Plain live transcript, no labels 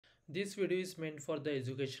This video is meant for the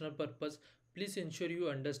educational purpose. Please ensure you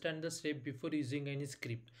understand the step before using any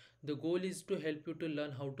script. The goal is to help you to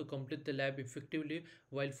learn how to complete the lab effectively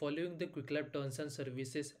while following the Qwiklabs terms and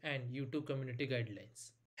services and YouTube community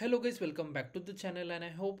guidelines. Hello guys, welcome back to the channel and I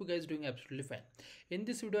hope you guys doing absolutely fine. In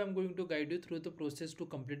this video I'm going to guide you through the process to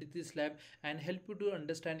complete this lab and help you to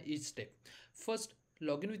understand each step. First,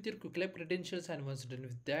 log in with your Qwiklabs credentials, and once done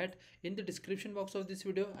with that, in the description box of this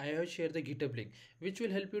video I have shared the GitHub link which will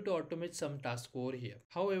help you to automate some tasks over here.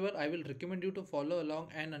 However, I will recommend you to follow along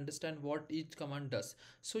and understand what each command does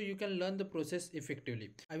so you can learn the process effectively.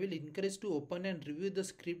 I will encourage to open and review the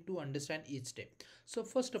script to understand each step. So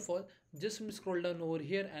first of all, just scroll down over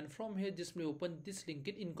here and from here just open this link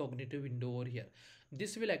in incognito window over here.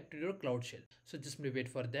 This will activate your cloud shell. So just wait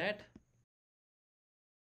for that.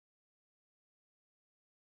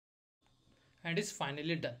 And it's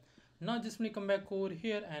finally done. Now just come back over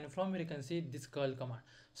here and from here you can see this curl command.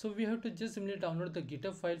 So we have to just simply download the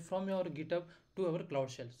GitHub file from your GitHub to our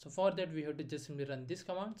cloud shell. So for that we have to just simply run this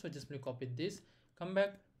command. So just copy this, come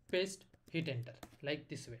back, paste, hit enter like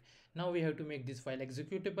this way. Now we have to make this file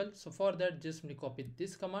executable. So for that just copy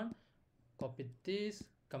this command, copy this,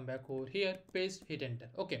 come back over here, paste, hit enter.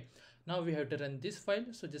 Okay, now we have to run this file.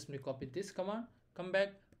 So just copy this command, come back,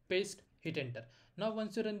 paste, hit enter. Now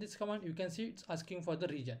once you run this command, you can see it's asking for the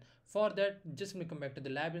region. For that just come back to the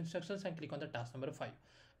lab instructions and click on the task number 5.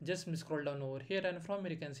 Just scroll down over here and from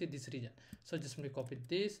here you can see this region. So just copy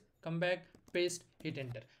this, come back, paste, hit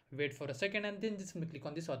enter, wait for a second and then just click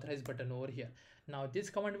on this authorize button over here. Now this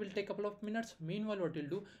command will take a couple of minutes. Meanwhile what we'll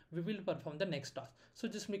do, we will perform the next task. So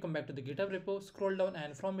just come back to the GitHub repo, scroll down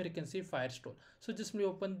and from here you can see Firestore. So just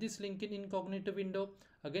open this link in incognito window,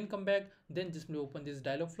 again come back, then just open this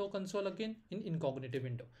dialog flow console again in incognito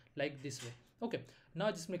window like this way. Okay, now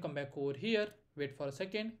just come back over here, wait for a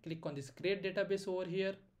second, click on this create database over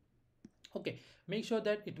here. Okay, make sure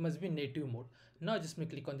that it must be native mode. Now just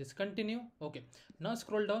click on this continue. Okay, now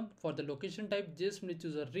scroll down for the location type, just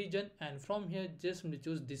choose a region and from here just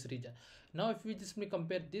choose this region. Now if we just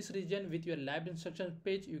compare this region with your lab instruction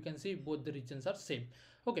page, you can see both the regions are same.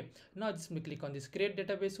 Okay, now just click on this create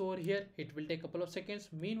database over here. It will take a couple of seconds.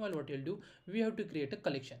 Meanwhile what you'll do, we have to create a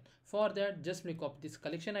collection. For that just copy this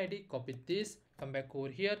collection ID, copy this, come back over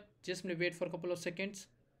here, just wait for a couple of seconds.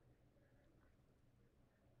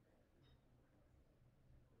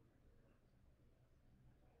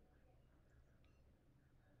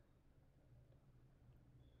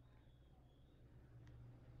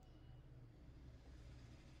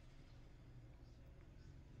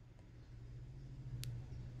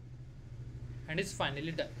 And it's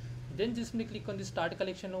finally done. Then just click on the start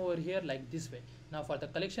collection over here like this way. Now for the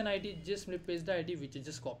collection ID just paste the ID which you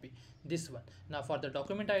just copy, this one. Now for the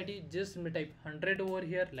document ID just type 100 over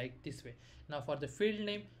here like this way. Now for the field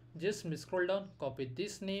name just scroll down, copy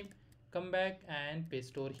this name, come back and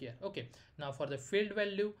paste over here. Okay, now for the field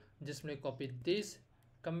value just copy this,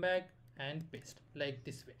 come back and paste like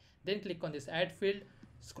this way. Then click on this add field,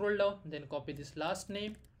 scroll down, then copy this last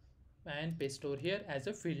name and paste over here as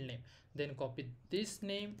a field name. Then copy this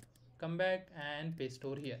name, come back and paste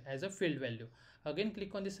over here as a field value. Again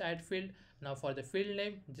click on this add field. Now for the field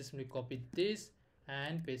name just copy this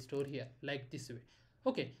and paste over here like this way.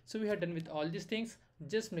 Okay, so we are done with all these things.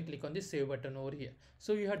 Just click on the save button over here.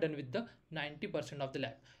 So you are done with the 90% of the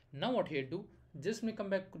lab. Now what here do, just come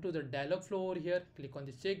back to the dialog flow over here, click on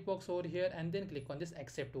this checkbox over here and then click on this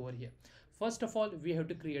accept over here. First of all we have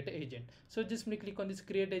to create an agent. So just click on this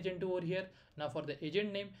create agent over here. Now for the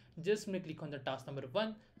agent name just click on the task number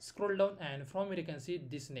 1, scroll down and from here you can see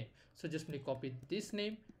this name. So just copy this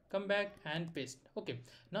name, come back and paste. Okay,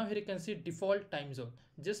 now here you can see default time zone.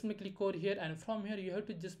 Just click over here and from here you have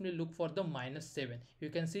to just look for the -7. You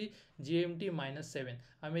can see GMT -7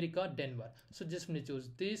 America Denver. So just choose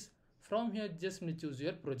this. From here just choose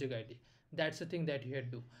your project ID. That's the thing that you have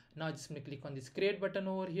to do. Now just click on this create button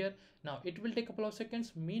over here. Now it will take a couple of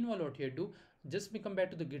seconds. Meanwhile what you do, just come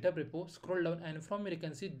back to the GitHub repo, scroll down and from here you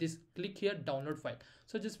can see this, click here download file.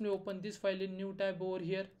 So just open this file in new tab over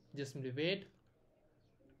here, just wait.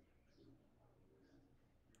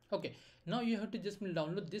 Okay, now you have to just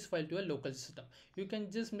download this file to a local system. You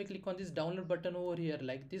can just click on this download button over here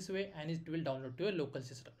like this way and it will download to a local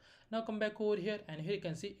system. Now come back over here and here you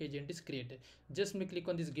can see agent is created. Just click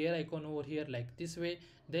on this gear icon over here like this way.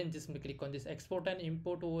 Then just click on this export and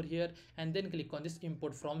import over here and then click on this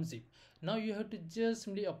import from zip. Now you have to just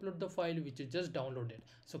simply upload the file which you just downloaded.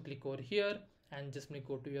 So click over here and just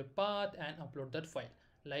go to your path and upload that file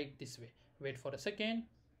like this way. Wait for a second.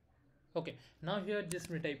 Okay, now here just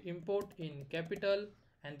type import in capital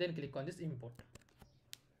and then click on this import.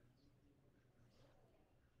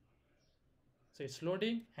 So it's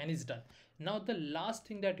loading and it's done. Now the last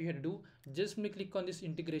thing that you have to do, just click on this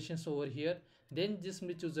integrations over here, then just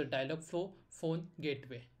choose the dialog flow phone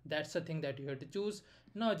gateway. That's the thing that you have to choose.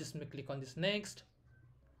 Now just click on this next,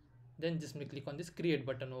 then just click on this create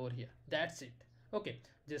button over here. That's it. Okay,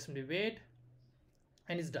 just wait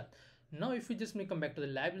and it's done. Now if you just come back to the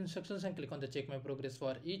lab instructions and click on the check my progress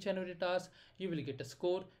for each and every task, you will get a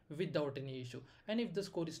score without any issue. And if the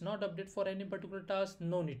score is not updated for any particular task,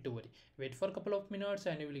 no need to worry. Wait for a couple of minutes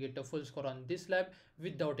and you will get a full score on this lab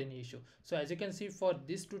without any issue. So as you can see, for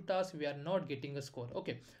these two tasks we are not getting a score.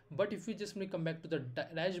 Okay, but if you just come back to the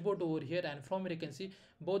dashboard over here, and from here you can see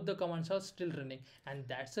both the commands are still running, and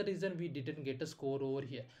that's the reason we didn't get a score over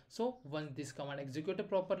here. So once this command executed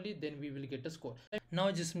properly, then we will get a score.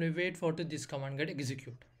 Now just wait for this command get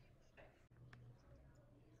execute.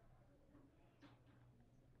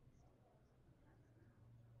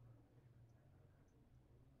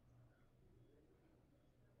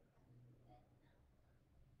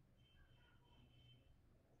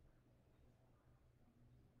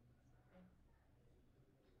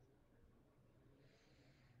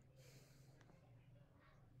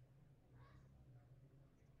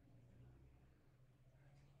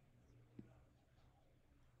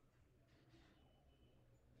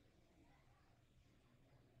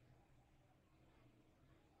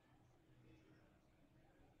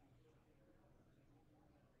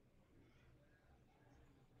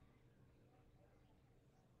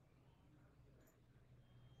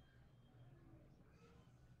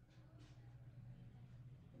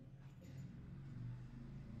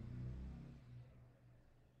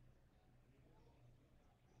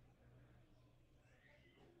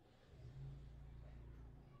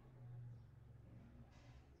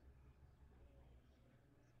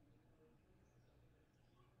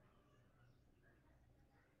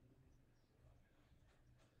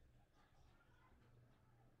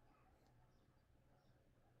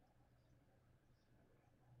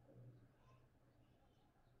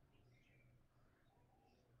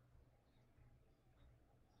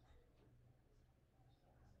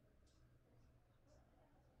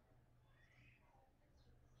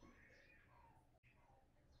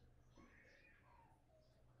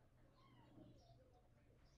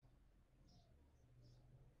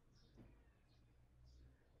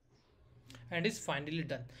 And it's finally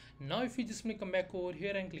done. Now if you just come back over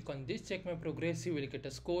here and click on this check my progress, you will get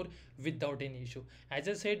a score without any issue. As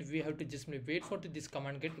I said, we have to just wait for this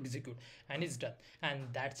command get execute, and it's done. And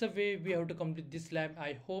that's the way we have to complete this lab.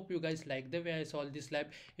 I hope you guys like the way I solved this lab.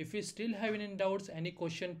 If you still have any doubts, any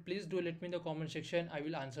question, please do let me in the comment section. I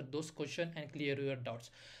will answer those questions and clear your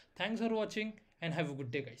doubts. Thanks for watching and have a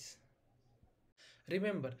good day, guys.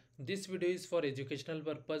 Remember, this video is for educational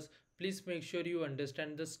purpose. Please make sure you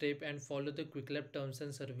understand the step and follow the Qwiklabs terms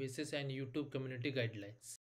and services and YouTube community guidelines.